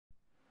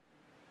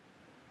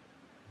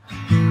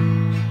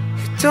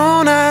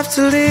don't have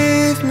to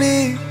leave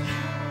me.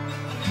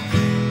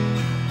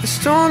 The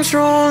storm's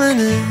rolling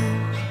in.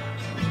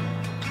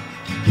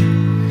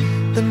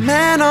 The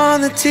man on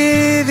the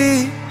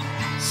TV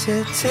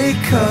said, take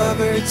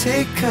cover,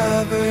 take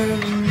cover.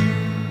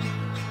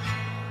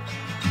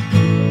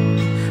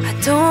 I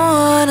don't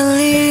wanna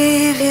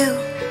leave you.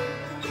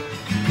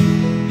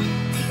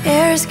 The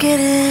air's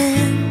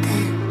getting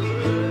thin,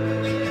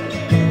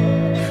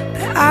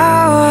 but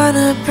I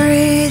wanna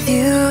breathe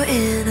you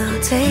in.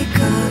 I'll take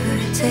cover,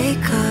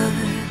 take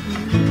cover.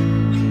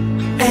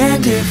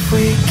 And if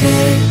we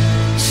get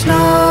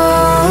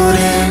snowed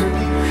in,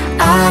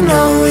 I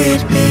know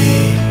it'd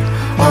be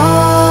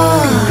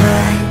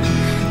alright,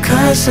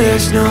 'cause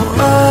there's no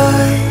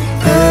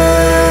other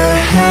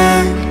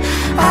hand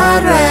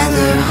I'd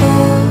rather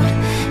hold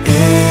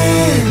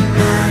in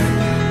mine.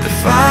 The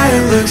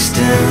fire looks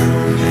dim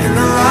in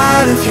the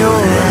light of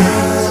your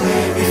eyes.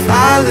 If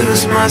I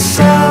lose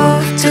myself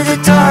to the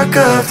dark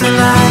of the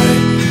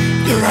night,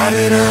 you light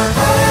it up.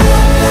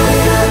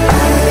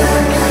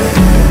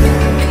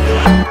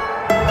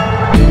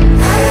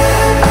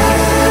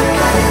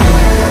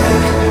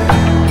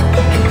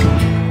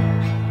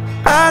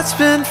 It's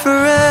been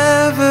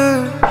forever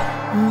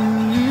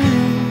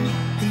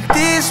in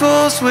these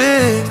walls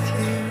with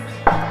you,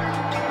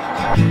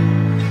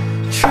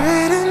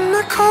 trading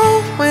the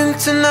cold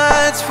winter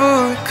nights for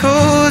a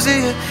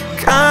cozier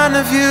kind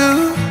of view.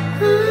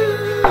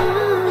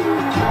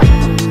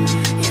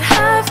 You'd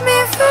have me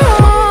for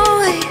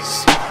always,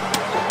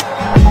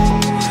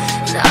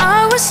 and I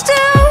was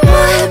still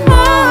want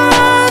more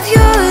of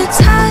your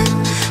time.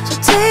 So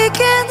take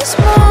in this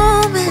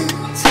moment,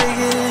 take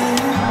it in.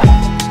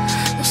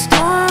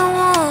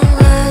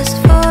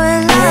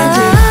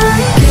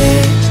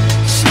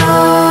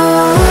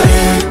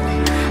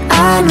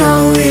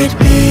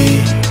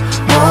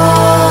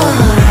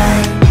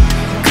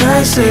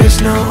 There's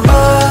no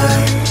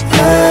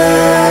other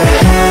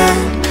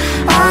hand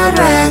I'd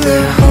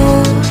rather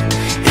hold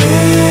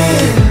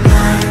in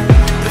mine.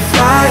 The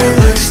fire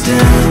looks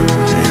dim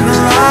in the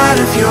light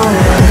of your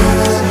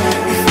eyes.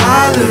 If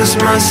I lose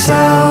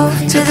myself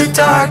to the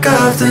dark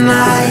of the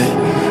night,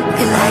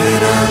 you light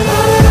it up.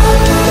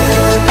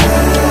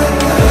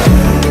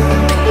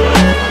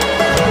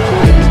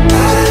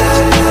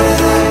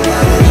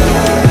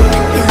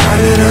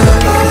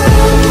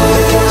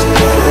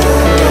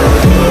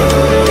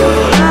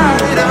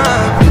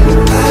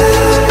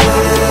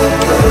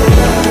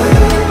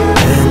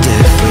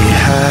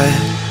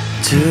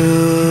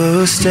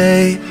 To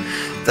stay,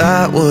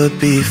 that would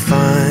be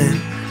fine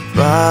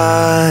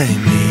by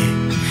me.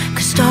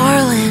 'Cause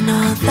darling,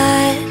 all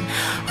that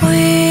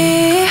we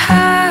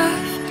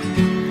have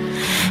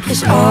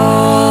is all